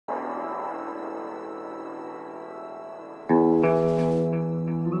That's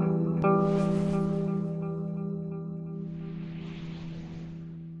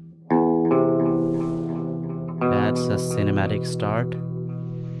a cinematic start.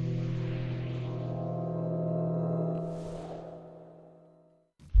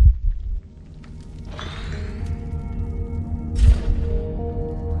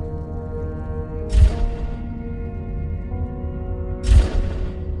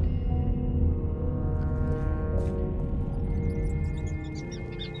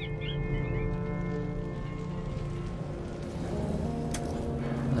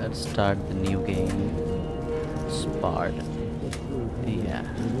 Let's start the new game. Spard. Yeah.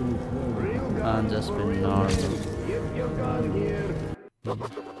 I've just been normal.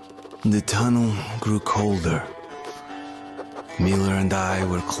 The tunnel grew colder. Miller and I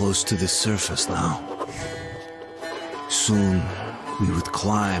were close to the surface now. Soon, we would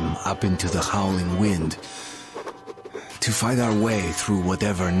climb up into the howling wind to fight our way through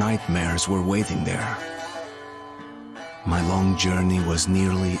whatever nightmares were waiting there. My long journey was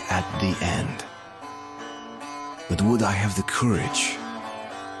nearly at the end. But would I have the courage,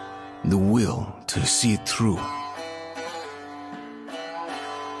 the will to see it through?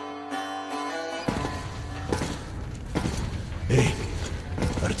 Hey,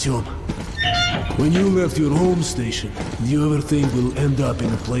 Artyom. When you left your home station, do you ever think we'll end up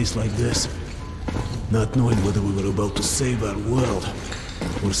in a place like this? Not knowing whether we were about to save our world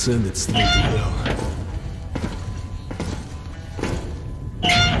or send it straight to hell.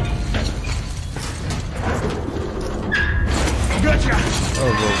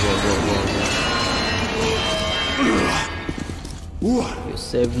 You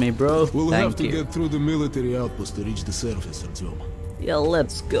saved me, bro. We'll Thank have to you. get through the military outpost to reach the surface, Artyom. Yeah,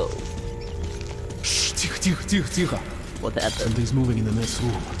 let's go. Shh, тихо. What happened? Something's moving in the next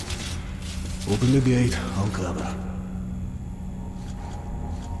room. Open the gate, I'll cover.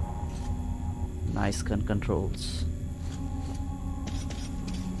 Nice gun controls.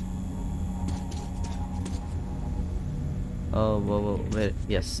 Oh, whoa, where?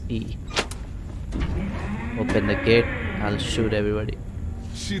 Yes, E. Open the gate. I'll shoot everybody.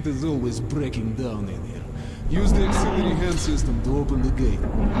 Shit is always breaking down in here. Use the auxiliary hand system to open the gate.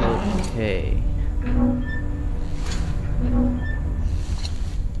 Okay.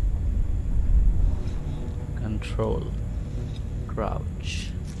 Control.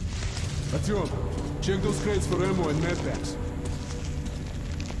 Crouch. Artyom, check those crates for ammo and medpacks.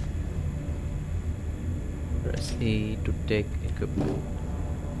 Press E to take equipment.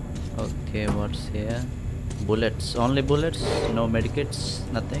 Okay, what's here? Bullets. Only bullets? No medikits?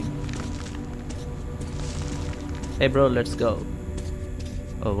 Nothing? Hey bro, let's go.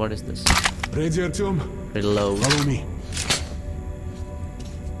 Oh, what is this? Ready, Artyom? Reload. Follow me.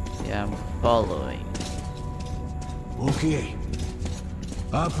 Yeah, I'm following. Okay.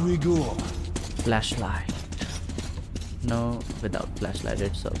 Up we go. Flashlight. No, without flashlight,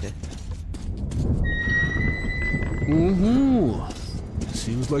 it's okay.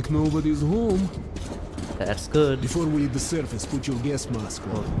 Seems like nobody's home. That's good. Before we hit the surface, put your gas mask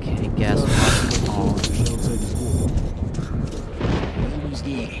on. Okay, gas mask on. Outside is home. Almost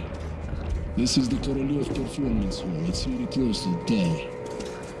there. This is the Korolev performance hall. It's very close to the tower.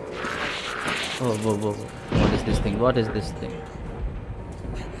 Oh, whoa. What is this thing? What is this thing?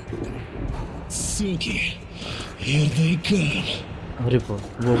 Suki, here they come. Ripple.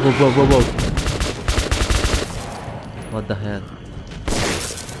 Whoa. What the hell?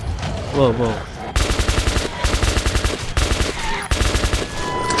 Whoa.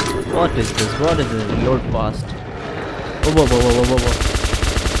 What is this? What is this? Reload fast. Oh, whoa.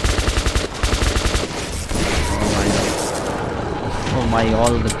 Oh my,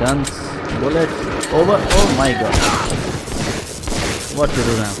 all the guns. Bullets. Over. Oh my god. What to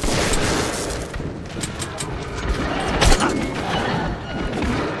do now?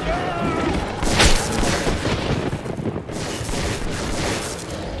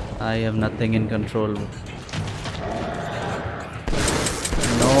 I have nothing in control. No.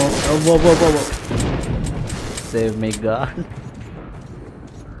 Oh, whoa. Save me, God.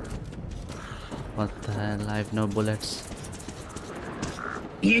 What the hell? I have no bullets.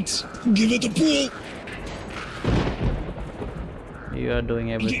 Let's give it a pull. You are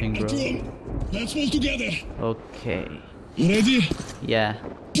doing everything, bro. Let's pull together. Okay. You ready? Yeah.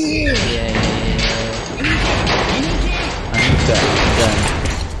 Pull. Yeah. I'm done.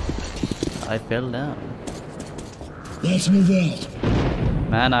 I fell down. Let's move out.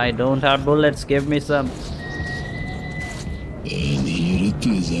 Man, I don't have bullets. Give me some. And here it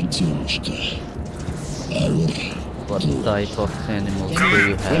is, Artyomушka. What type of animals do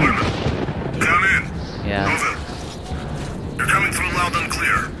you have? Come in. Yeah. You're coming through loud and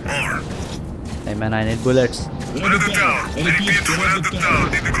clear. Over. Hey man, I need bullets. We're at the tower. Repeat, we're at the tower.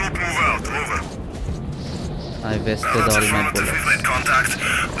 Did the group move out? Over. I wasted all my We've bullets. made contact.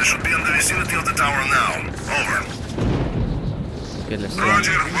 They should be in the vicinity of the tower now. Over. Okay, let's go.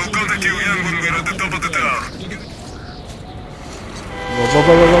 Roger, we'll contact you again when we're at the top of the tower.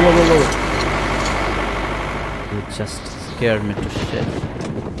 Whoa. You just scared me to shit.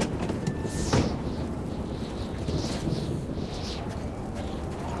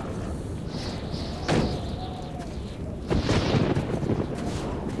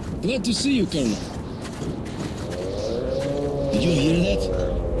 Glad to see you, Colonel. Did you hear that?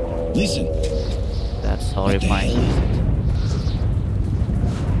 Listen. That's What the hell horrifying. is it?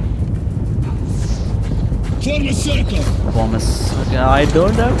 Form a circle! Promise. Okay, I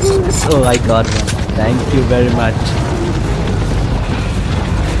don't have bullets. Oh, I got one. Thank you very much.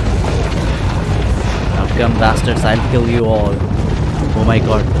 Now come bastards, I'll kill you all. Oh my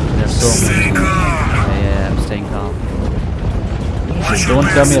god, there's so many. Yeah, I'm staying calm. Please don't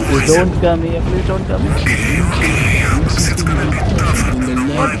come here, please don't come here, please don't come here.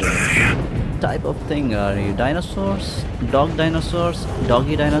 What type of thing are you? Dinosaurs? Dog dinosaurs?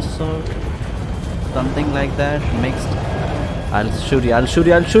 Doggy dinosaur? Something like that mixed. I'll shoot you. Whoa.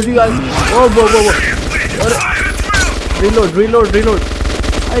 Reload.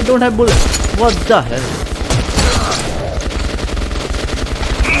 I don't have bullets. What the hell?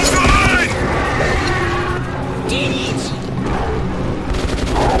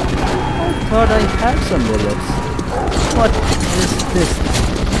 I thought I had some bullets. What is this?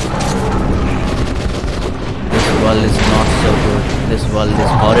 This world is not so good. This world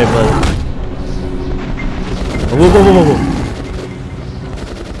is horrible. Whoa.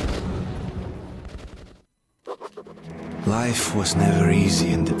 Life was never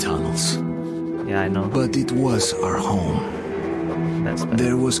easy in the tunnels, Yeah, I know. but it was our home. That's bad.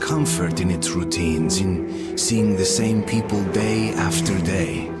 There was comfort in its routines, in seeing the same people day after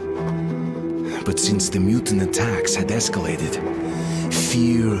day. But since the mutant attacks had escalated,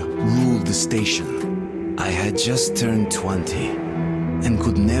 fear ruled the station. I had just turned 20 and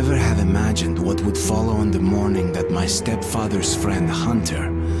could never have imagined what would follow on the morning that my stepfather's friend Hunter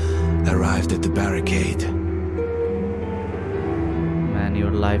arrived at the barricade. Man,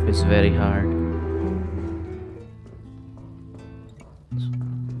 your life is very hard.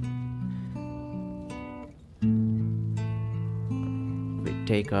 We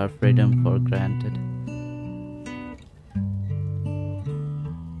take our freedom for granted.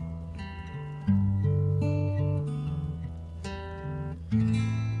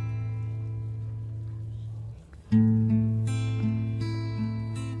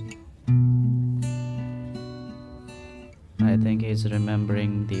 I think he's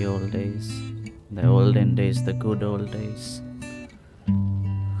remembering the old days, the olden days, the good old days.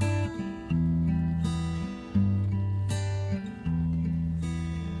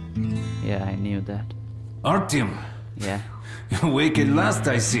 Yeah, I knew that. Artyom, Yeah. awake at last,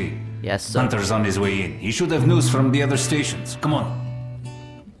 I see. Yes, sir. Hunter's on his way in. He should have news from the other stations. Come on.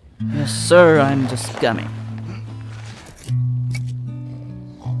 Yes, sir, I'm just coming.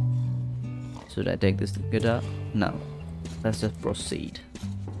 Should I take this guitar? No. Let's just proceed.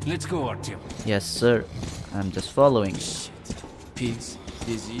 Let's go, Artyom. Yes, sir. I'm just following. Pigs,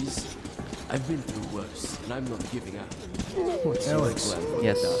 disease. I've been through worse, and I'm not giving up. Alex,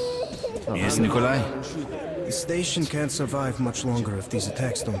 Yes. Oh, Yes, Nikolai? the station can't survive much longer if these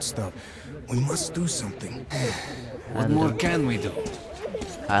attacks don't stop. We must do something. What more can we do?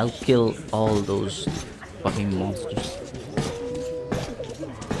 I'll kill all those fucking monsters.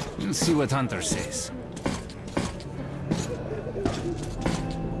 We'll see what Hunter says.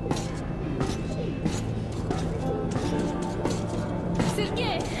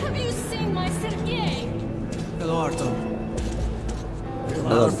 Sergei, have you seen my Sergei? Hello, Artem.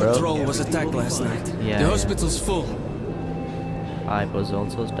 Hello, Our bro. patrol was attacked last night. Yeah, The yeah. hospital's full. I was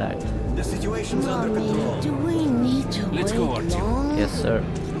also stacked. The situation's under control. Do we need to Let's wait go, Artyom. long? Yes, sir.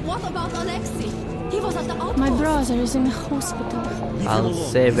 What about Alexei? He was at the outpost. My brother is in the hospital. I'll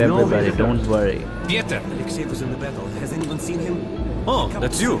save everybody, don't worry. Pieter! Alexei was in the battle. Has anyone seen him? Oh,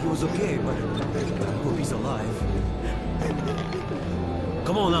 that's you. He was okay, but I hope he's alive.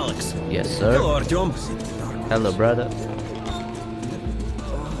 Come on, Alex. Yes, sir. Hello, Artyom. Hello, brother.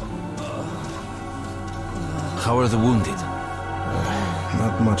 How are the wounded?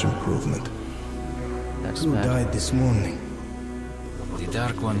 Not much improvement. That's Two bad. died this morning. The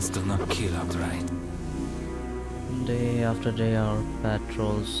Dark Ones do not kill outright. Day after day, our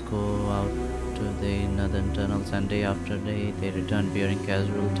patrols go out to the northern tunnels, and day after day, they return bearing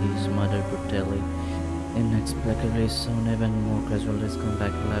casualties, murder, brutality, Inexplicably soon, even more casualties come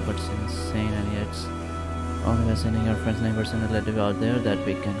back alive, but it's insane, and yet only by sending our friends, neighbors, and relatives out there that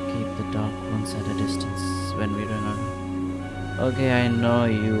we can keep the dark ones at a distance when we run out. Okay, I know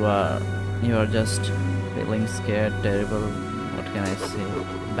you are just feeling scared, terrible. What can I say?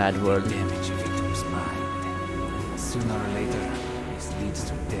 Bad word. Damage a victim's mind. Sooner or later, this leads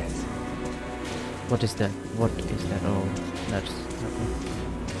to death. What is that? What is that? Oh, that's okay.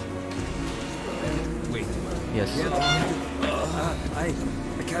 Wait. Yes. I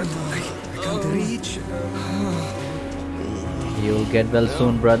can't reach. You'll get well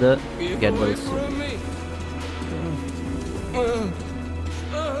soon, brother. Get well soon.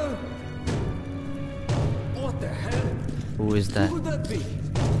 What the hell? Who is that? Who would that be?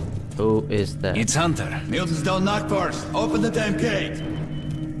 Who is that? It's Hunter. Mutants don't knock first. Open the damn gate.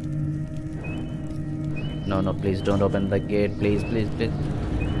 No, no, please don't open the gate, please, please,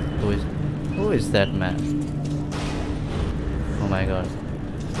 please. Who is that man? Oh my god.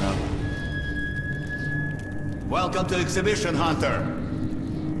 No. Welcome to Exhibition, Hunter.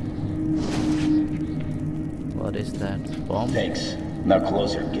 What is that? Bomb? Thanks. Now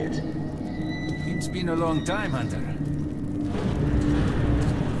closer, kid. It's been a long time, Hunter.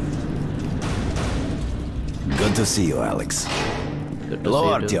 Good to see you, Alex. Good to Hello,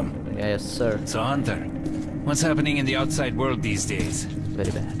 see you, Artyom. dude. Yes, sir. So, Hunter, what's happening in the outside world these days?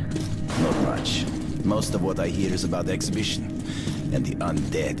 Very bad. Not much. Most of what I hear is about the exhibition and the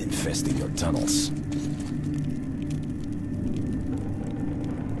undead infesting your tunnels.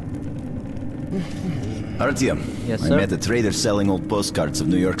 Artyom, Yes, I sir. met a trader selling old postcards of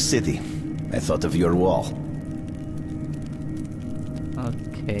New York City. I thought of your wall.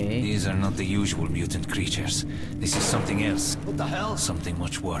 Okay. These are not the usual mutant creatures. This is something else. What the hell? Something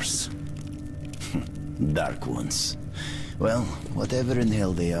much worse. Dark ones. Well, whatever in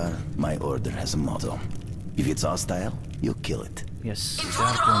hell they are, my order has a motto. If it's hostile, you kill it. Yes.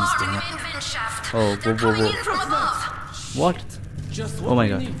 Dark ones do not... Oh, whoa, whoa, whoa. What? Just Oh my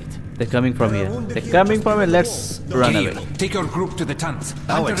god. They're coming from here. They're coming from here. Let's run away. Take your group to the tunnels.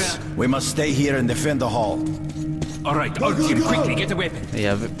 Alex, we must stay here and defend the hall. Alright, Artyom, quickly, get a weapon.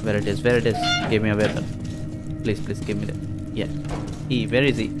 Yeah, where it is? Where it is? Give me a weapon. Please, please, give me that. Yeah. Where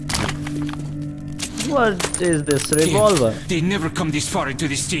is he? What is this revolver? They never come this far into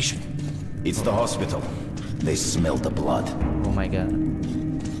this station. It's the hospital. They smell the blood. Oh my god.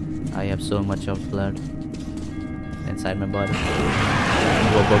 I have so much of blood inside my body.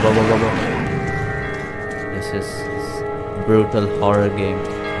 Whoa, whoa, whoa, whoa, whoa. This is brutal horror game.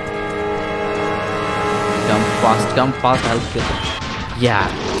 Come fast, I'll kill them. Yeah.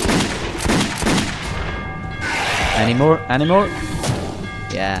 Any more?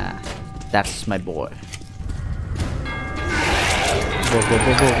 Yeah. That's my boy. Whoa, whoa,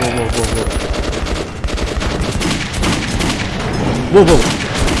 whoa, whoa, whoa, whoa, whoa, whoa. Whoa, whoa.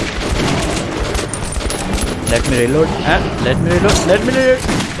 Let me reload. Let me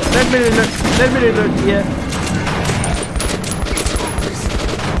reload. Yeah.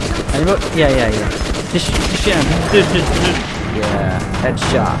 Any more? Yeah. Yeah.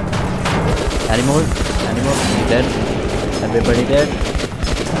 Headshot. Any more? Dead. Everybody dead.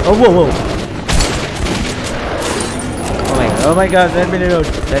 Oh, whoa. Oh my god. Let me reload.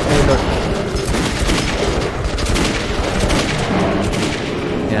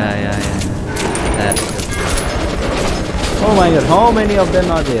 Yeah. That's good. Oh my god, how many of them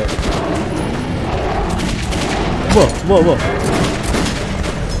are there? Whoa.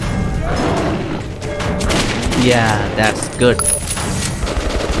 Yeah, that's good.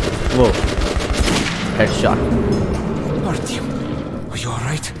 Whoa. Headshot. Artyom, are you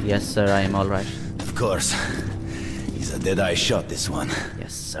alright? Yes, sir, I am alright. Of course. He's a dead-eye shot, this one.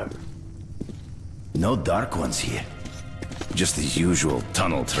 Yes, sir. No dark ones here. Just the usual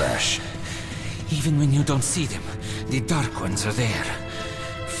tunnel trash. Even when you don't see them, the Dark Ones are there.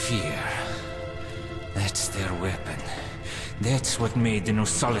 Fear. That's their weapon. That's what made the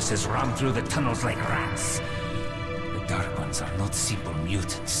Nosalises run through the tunnels like rats. The Dark Ones are not simple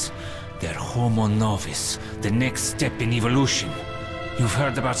mutants. They're Homo Novus, the next step in evolution. You've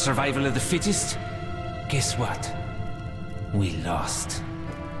heard about survival of the fittest? Guess what? We lost.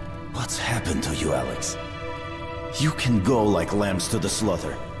 What's happened to you, Alex? You can go like lambs to the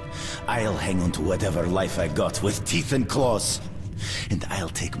slaughter. I'll hang on to whatever life I got with teeth and claws. And I'll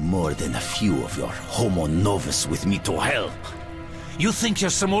take more than a few of your Homo Novus with me to hell. You think you're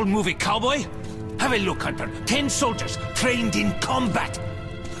some old movie cowboy? Have a look, Hunter. 10 soldiers trained in combat.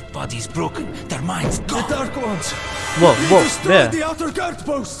 Their bodies broken, their minds gone. The Dark Ones! Whoa, They destroyed there. the outer guard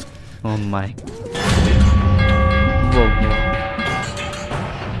post! Oh my. Whoa.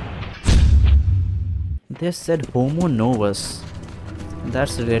 They said Homo novus.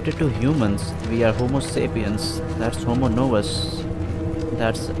 That's related to humans. We are Homo sapiens. That's Homo novus.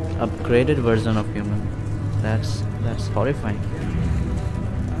 That's upgraded version of human. That's horrifying.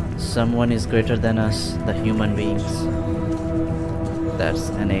 Someone is greater than us, the human beings. That's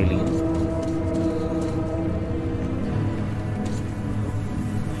an alien.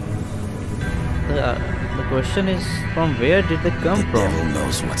 The question is, from where did they come from? The devil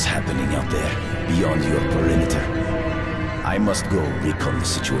knows what's happening out there, beyond your perimeter. I must go recon the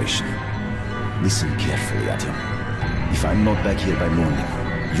situation. Listen carefully at him. If I'm not back here by morning,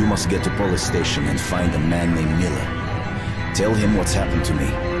 you must get to police station and find a man named Miller. Tell him what's happened to me.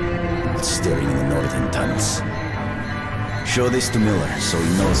 It's stirring in the northern tunnels. Show this to Miller so he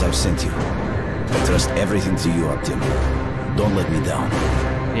knows I've sent you. I trust everything to you, Artyom. Don't let me down.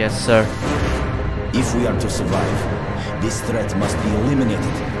 Yes, sir. If we are to survive, this threat must be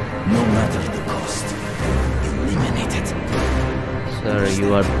eliminated, no matter the cost. Eliminated. Sir,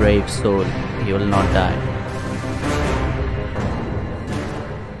 you are brave soul. You will not die.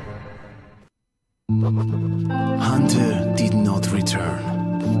 Hunter did not return.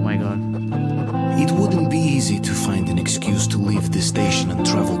 Oh my god. It wouldn't be easy to find an excuse to leave the station and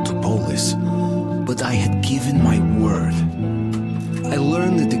travel to Polis, but I had given my word. I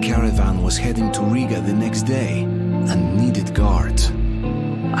learned that the caravan was heading to Riga the next day and needed guards.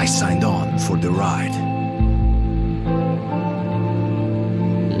 I signed on for the ride.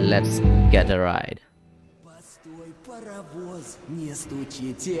 Let's get a ride. Паровоз, не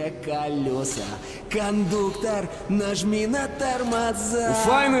стучите колеса. Кондуктор, нажми на тормоза.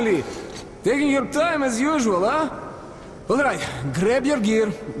 Finally! Taking your time as usual, huh? Alright, grab your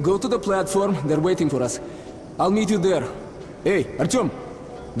gear, go to the platform, they're waiting for us. I'll meet you there. Hey, Artyom,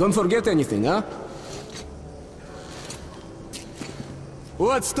 don't forget anything, huh?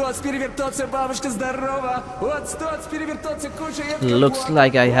 Вот сто перевертаться, бабушка здорова. Вот сто перевертаться, кушает. Looks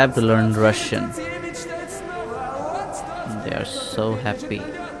like I have to learn Russian. They are so happy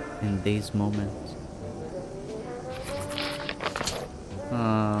in these moments.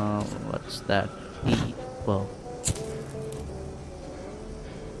 What's that? Whoa.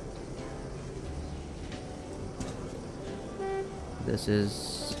 This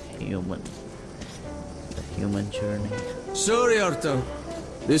is human. The human journey. Sorry, Artyom.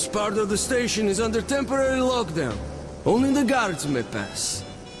 This part of the station is under temporary lockdown. Only the guards may pass.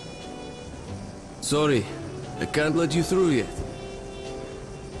 Sorry, I can't let you through yet.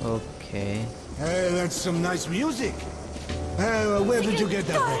 Okay. Hey, that's some nice music. Where did you get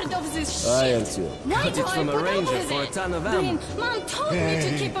that? Tired of this I shit. am too. Why Got do it I from a put up ranger with for a it? ton of ammo. Green, Mom told me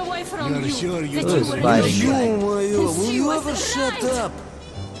to keep away from you're you. sure you That don't you were fighting good. back? Will She you was ever shut right. up?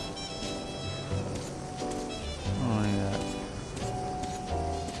 Oh my god.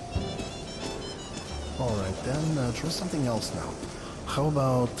 Alright then, try something else now. How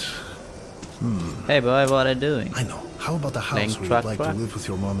about... Hey boy, what are you doing? I know. How about a Playing house where truck you'd like to truck? live with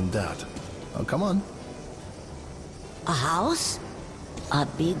your mom and dad? Oh, come on. A house? A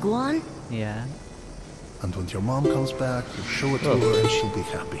big one? Yeah. And when your mom comes back, you show it to her and she'll be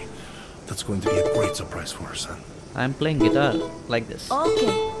happy. That's going to be a great surprise for her son. I'm playing guitar like this.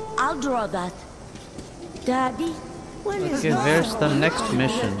 Okay, I'll draw that. Daddy, when is Okay, where's the next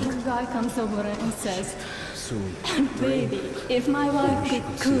mission? The guy comes over and says, Soon. baby, if my wife could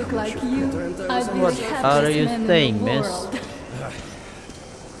cook like you, I'd be What the are happiest you man saying, in the miss? world.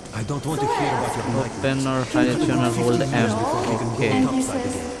 I don't want to hear about your night. Open or hide tune or hold M. Okay. And he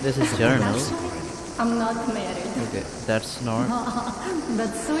says, This is journal. I'm not married. Okay, that's not.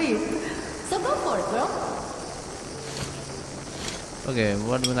 That's sweet. So go for it, girl. Okay,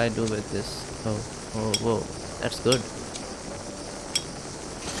 what will I do with this? Oh, whoa, that's good.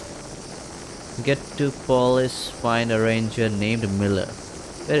 Get to Polis, find a ranger named Miller.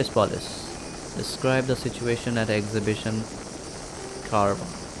 Where is Polis? Describe the situation at exhibition Caravan.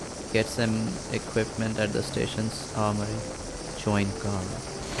 Get some equipment at the station's armory. Join Caravan.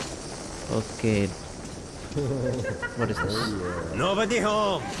 Okay. What is this? Nobody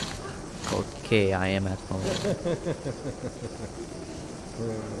home. Okay, I am at home.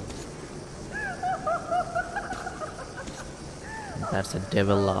 That's a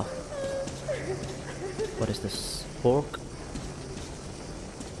devil laugh. What is this? Pork?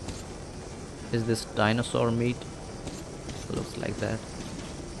 Is this dinosaur meat? Looks like that.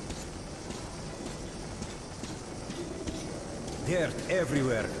 Dirt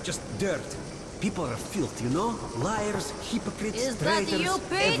everywhere. Just dirt. People are filth, you know? Liars, hypocrites, Is that traitors, you,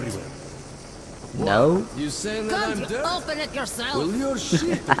 Pete? everywhere. No. You saying that Can't I'm you dirt? open it yourself? Well, you're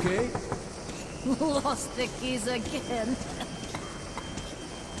shit, okay? Lost the keys again.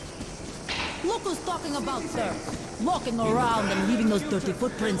 Look who's talking about, sir. Walking around and leaving those dirty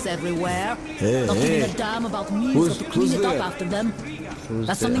footprints everywhere. Hey, Not giving hey. a damn about me, so to clean it up there? after them. Who's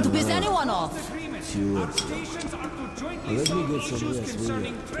That's something to there? piss anyone off. Sure. Let me get some rest, will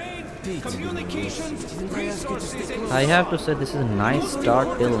you? I have to say this is a nice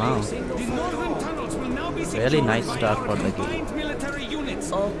start till now. Really nice start for the game.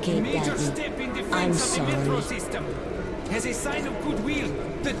 Okay, Daddy. I'm sorry. As a sign of goodwill,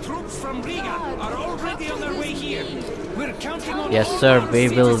 the troops from Riga are already on their way here. We're counting on Yes, all sir, our we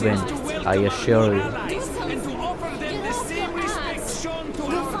will citizens win. to welcome I assure you. allies and to offer them the same respect shown to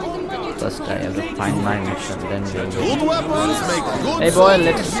our home guard. First I have to find my mission, then we'll Good win. weapons make good Hey boy,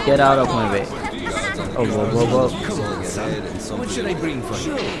 let's get out of my way. Oh, whoa, whoa, whoa. What should I bring for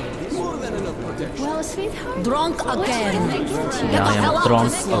you? Well, sweetheart. Drunk again. Get Yeah, the I hell am out drunk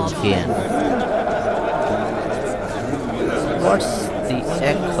of this club. again. What's the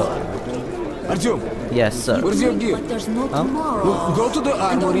echo? Artyom, Yes, sir. where's your gear? There's no Huh? tomorrow. Go to the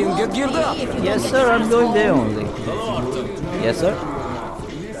armory and get geared up. Yes, sir, I'm going there only. Yes, sir.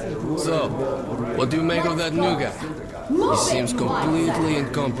 So, what do you make of that new guy? He seems completely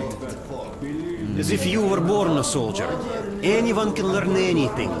incompetent. As if you were born a soldier. Anyone can learn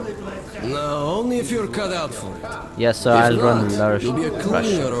anything. No, only if you're cut out for it. Yes, sir, If I'll not, run Rush. you'll be a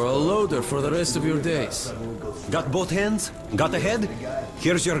cleaner or a loader for the rest of your days. Got both hands? Got a head?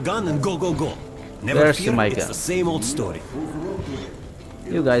 Here's your gun and go, go, go. Never Where's fear, my it's gun? the same old story.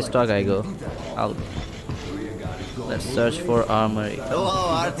 You guys talk, I go. I'll go. Let's search for armory. Hello,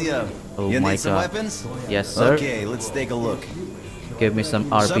 Artyom. Oh You my need some god. weapons? Yes, sir. Okay, let's take a look. Give me some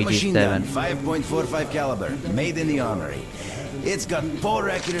Submachine gun, RPG-7. 5.45 caliber, made in the armory. It's got poor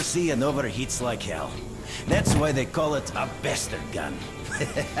accuracy and overheats like hell. That's why they call it a bastard gun.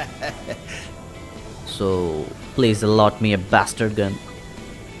 So, please allot me a bastard gun.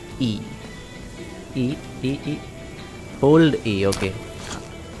 E. E, E, E. Hold E, okay.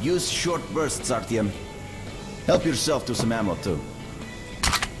 Use short bursts, Artyom. Help yourself to some ammo, too.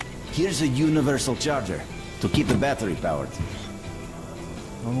 Here's a universal charger to keep the battery powered.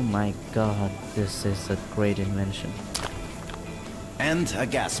 Oh my god, this is a great invention. And a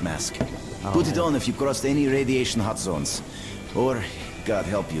gas mask. Oh, Put it yeah. on if you crossed any radiation hot zones. Or, God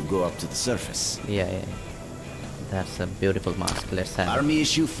help you, go up to the surface. Yeah, yeah. That's a beautiful mask. Let's have it. Army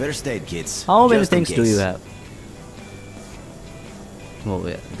issue first aid kits. How many just in things do you case. have? Oh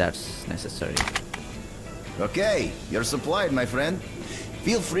yeah, that's necessary. Okay, you're supplied, my friend.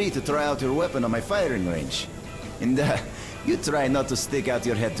 Feel free to try out your weapon on my firing range. And you try not to stick out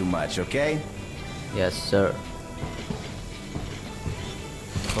your head too much, okay? Yes, sir.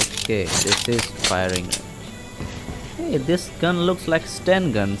 Okay, this is firing range. Hey, this gun looks like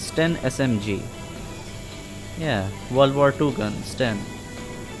Sten gun, Sten SMG. Yeah, World War II gun, Sten.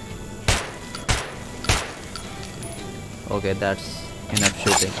 Okay, that's enough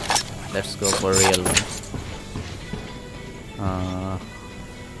shooting. Let's go for real one.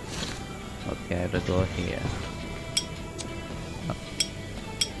 Okay, I have to go here. No.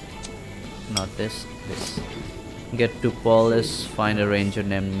 Not this, this. Get to Paulus, find a ranger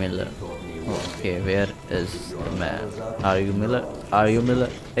named Miller. Okay, where is the man? Are you Miller? Are you Miller?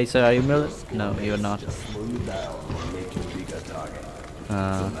 Hey sir, are you Miller? No, you're not.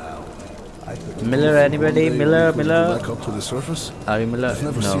 Miller, anybody? Miller, Miller? Back up to the surface? Are you Miller? I've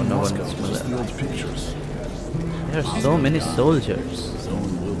never No, seen no one Moscow, is just the Miller. old pictures. There are so many soldiers.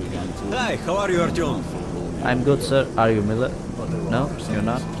 Hi, how are you, Artyom? I'm good, sir. Are you Miller? No, you're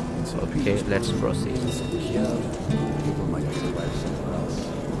not? Okay, let's proceed.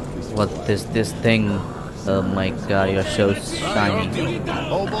 What is this thing? Oh my god, you're so shiny.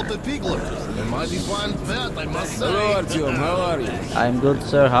 How about the piglet? A mighty fine pet, I must say. Hello, Artyom. How are you? I'm good,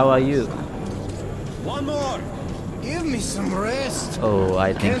 sir. How are you? One more! Give me some rest. Oh,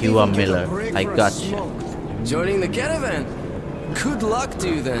 I think Can't you are even get a Miller. break I for a got smoke. you. Joining the caravan? Good luck to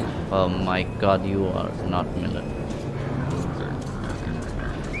you then. Oh my god, you are not Miller.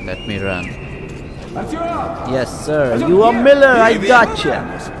 Let me run. Yes, sir. You are Miller. I got you.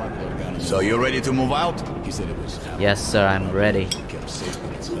 So you ready to move out? Yes, sir. I'm ready.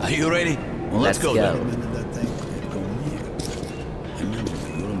 Are you ready? Well, let's go. go. Then.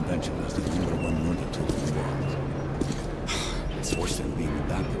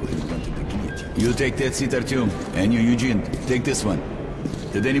 You take that seat, Artyom, and you, Eugene, take this one.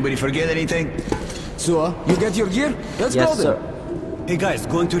 Did anybody forget anything? So, you get your gear? Let's go Yes, then. sir. Hey guys,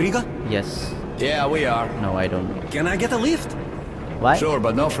 going to Riga? Yes. Yeah, we are. No, I don't know. Can I get a lift? Why? Sure,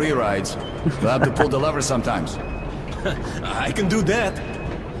 but no free rides. You'll have to pull the lever sometimes. I can do that.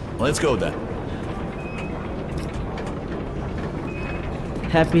 Let's go then.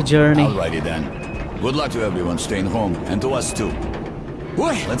 Happy journey. Alrighty then. Good luck to everyone staying home, and to us too.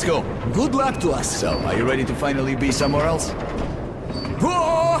 Wait, let's go. Good luck to us. So, are you ready to finally be somewhere else?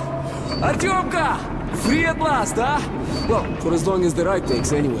 Oh, Artyomka! Free at last, huh? Well, for as long as the ride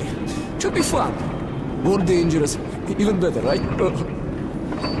takes anyway. Should be fun. More dangerous. Even better, right? Oh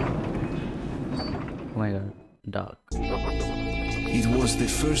my god, dark. It was the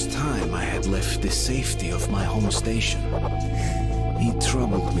first time I had left the safety of my home station. It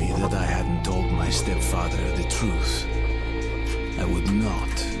troubled me that I hadn't told my stepfather the truth. I would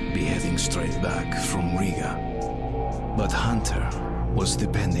not be heading straight back from Riga. But Hunter was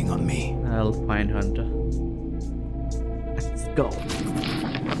depending on me. I'll find Hunter. Let's go.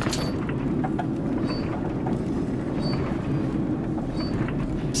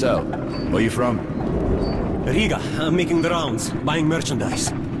 So, where you from? Riga. I'm making the rounds, buying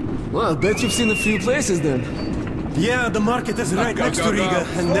merchandise. Well, I bet you've seen a few places then. Yeah, the market is right next to Riga,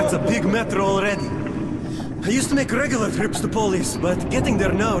 and that's a big metro already. I used to make regular trips to Polis, but getting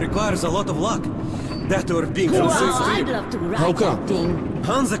there now requires a lot of luck. That or being from Safe I'd love to ride How come? that thing.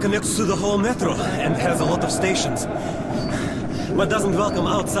 Hansa connects to the whole metro and has a lot of stations, but doesn't welcome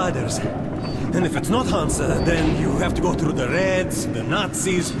outsiders. And if it's not Hansa, then you have to go through the Reds, the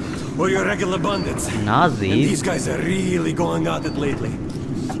Nazis, or your regular bandits. Nazis? And these guys are really going at it lately.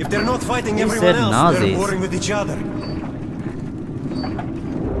 If they're not fighting He everyone said else, Nazis. they're warring with each other.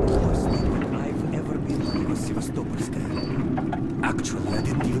 Actually, I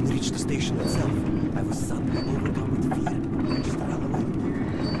didn't even reach the station itself. I was suddenly overcome with fear. I just ran away.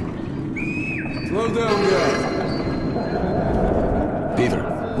 Slow down, guys. Peter,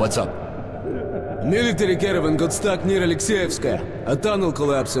 what's up? A military caravan got stuck near Alexeyevskaya. A tunnel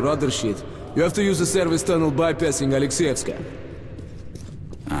collapsed or other shit. You have to use a service tunnel bypassing Alexeyevskaya.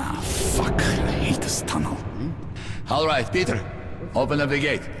 Ah, fuck. I hate this tunnel. All right, Peter. Open up the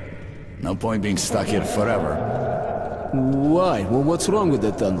gate. No point being stuck here forever. Why? Well, what's wrong with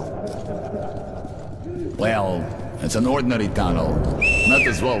that tunnel? Well, it's an ordinary tunnel. Not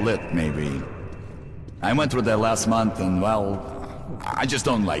as well lit, maybe. I went through there last month and, well, I just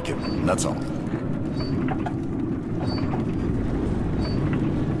don't like it. That's all.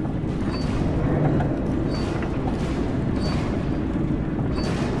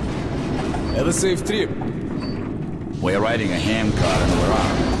 Have a safe trip. We're riding a handcar and we're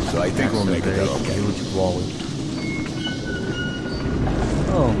armed, so I think we'll make it there okay. Huge vault.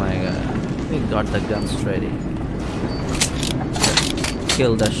 Oh my god. We got the guns ready.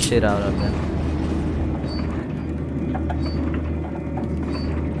 Kill the shit out of them.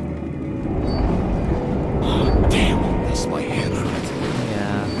 Oh, damn. That's my head hurt.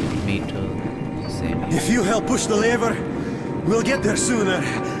 Yeah, me too. Same here. If you help push the lever, we'll get there sooner.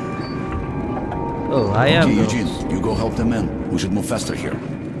 Oh, I am. Okay, Eugene, you go help the men. We should move faster here.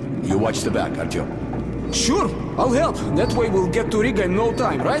 You watch the back, Artyom. Sure, I'll help. That way we'll get to Riga in no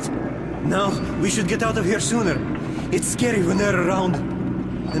time, right? No, we should get out of here sooner. It's scary when they're around.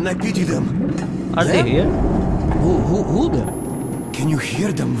 And I pity them. Are they here? Who them? Can you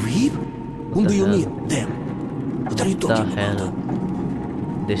hear them weep? Whom do you mean, them? What are you talking about?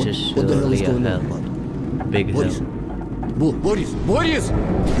 about? This is What the hell is surely a going hell. on? Big Boris. hell. Boris! Boris!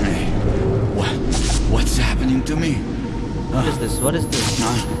 Hey, what's happening to me? What is this? What is this?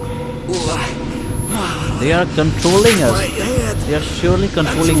 They are controlling us. They are surely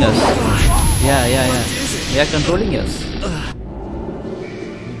controlling us. Yeah. They are controlling us.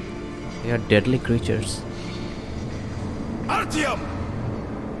 They are deadly creatures. Artyom!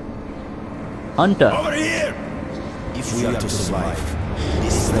 Hunter! Over here! If we are to survive,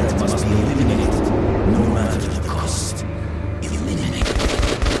 this threat must be eliminated, no matter the cost. Eliminate.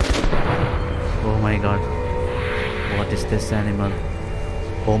 Oh my god. What is this animal?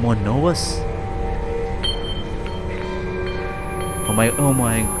 Homo novus? Oh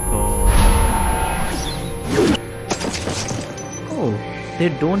my god. Oh, they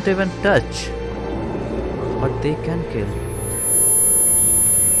don't even touch. But they can kill.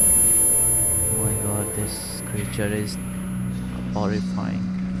 Oh my god, this creature is horrifying.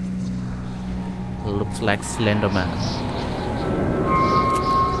 Looks like Slenderman.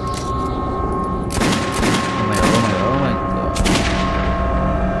 Oh my god.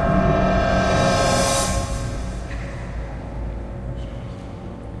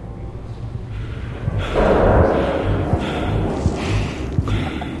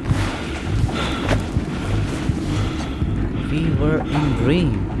 We were in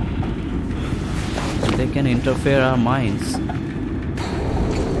dream. They can interfere our minds.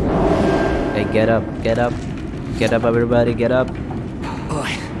 Hey, get up, everybody, get up.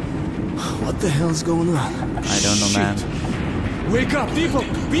 Boy, what the hell's going on? I don't know, man. Wake up, people!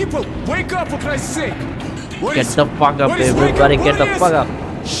 People! Wake up, for Christ's sake! Get the fuck up, everybody! Get the fuck up!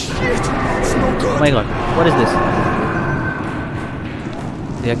 Shit! It's no good! Oh my god, what is this?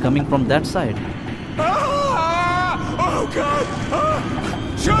 They are coming from that side. Ah! Oh god! Ah!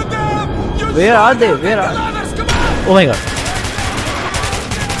 Shoot them! Where are they? Where are they? Oh my god!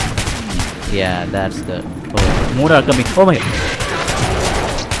 Yeah, that's good. Oh, more are coming. Oh my god!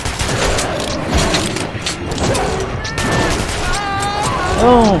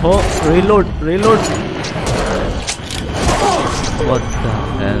 Oh, reload, reload. What the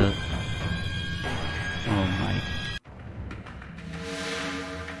hell? Oh my.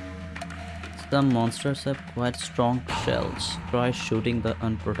 Some monsters have quite strong shells. Try shooting the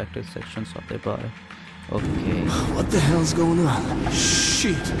unprotected sections of their body. Okay. What the hell's going on?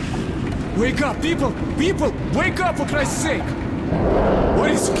 Shit! Wake up, people! People! Wake up, for Christ's sake!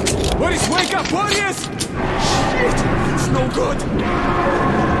 What is? Wake up, Boris! Shit! It's no good!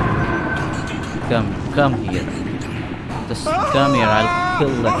 Come here. Just come here, I'll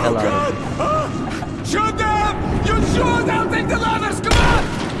kill the hell out of you. Shoot them! You shoot! I'll take the ladders! Come on!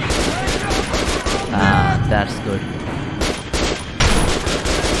 Ah, that's good.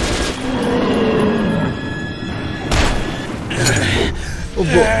 Oh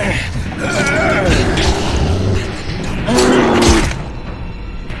boy.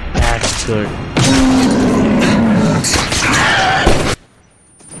 That's good.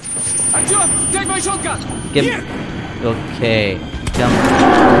 Artyom, take my shotgun! Give Here! Okay. Jump.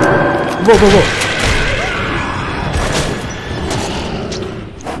 Whoa, whoa, whoa.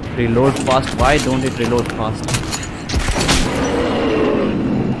 Reload fast. Why don't it reload fast?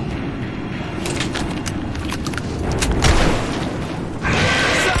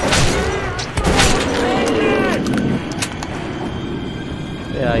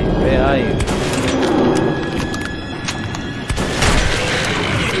 Where are you? Where are you?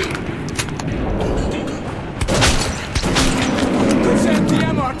 Conserve the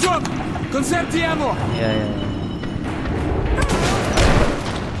ammo, Artyom! Conserve the ammo! Yeah.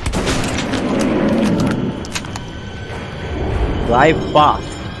 Drive fast.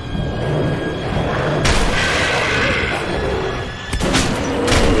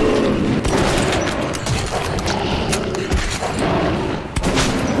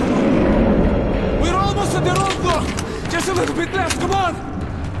 We're almost at the roadblock! Just a little bit left, come on!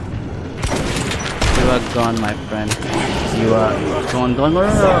 You are gone, my friend. You are gone. No.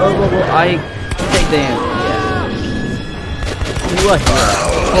 I take the aim. Yeah. You are here.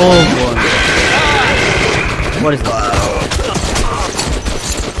 Oh boy. What is that?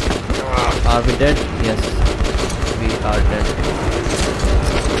 Are we dead? Yes. We are dead.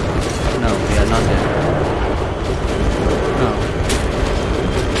 No, we are not dead. No.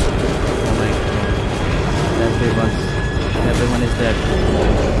 Oh my god. Everyone is dead.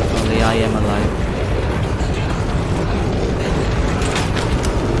 Only I am alive.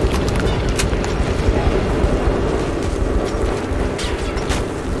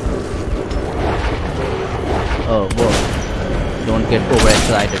 Oh, whoa. Don't get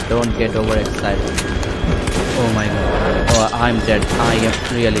overexcited. Don't get overexcited. Oh my god. Oh, I'm dead. I am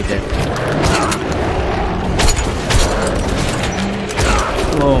really dead.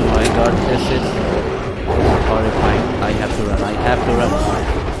 Oh my god. This is horrifying. I have to run. I have to run.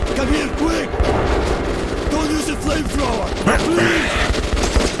 Come here, quick! Don't use a flamethrower! Please!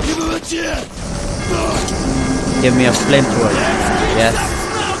 Give him a chance! Give me a flamethrower. Yes.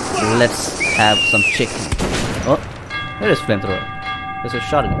 Let's have some chicken. Oh, there is flamethrower. There's a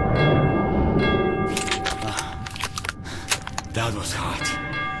shotgun. That was hot.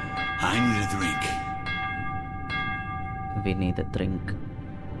 I need a drink. We need a drink.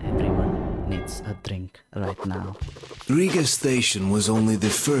 Everyone needs a drink right now. Riga station was only the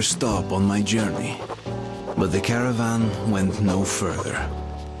first stop on my journey, but the caravan went no further.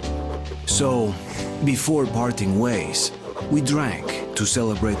 So, before parting ways, we drank to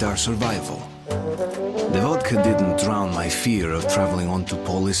celebrate our survival. The vodka didn't drown my fear of traveling on to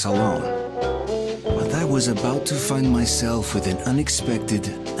Polis alone. But I was about to find myself with an unexpected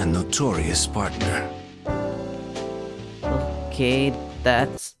and notorious partner. Okay,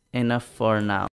 that's enough for now.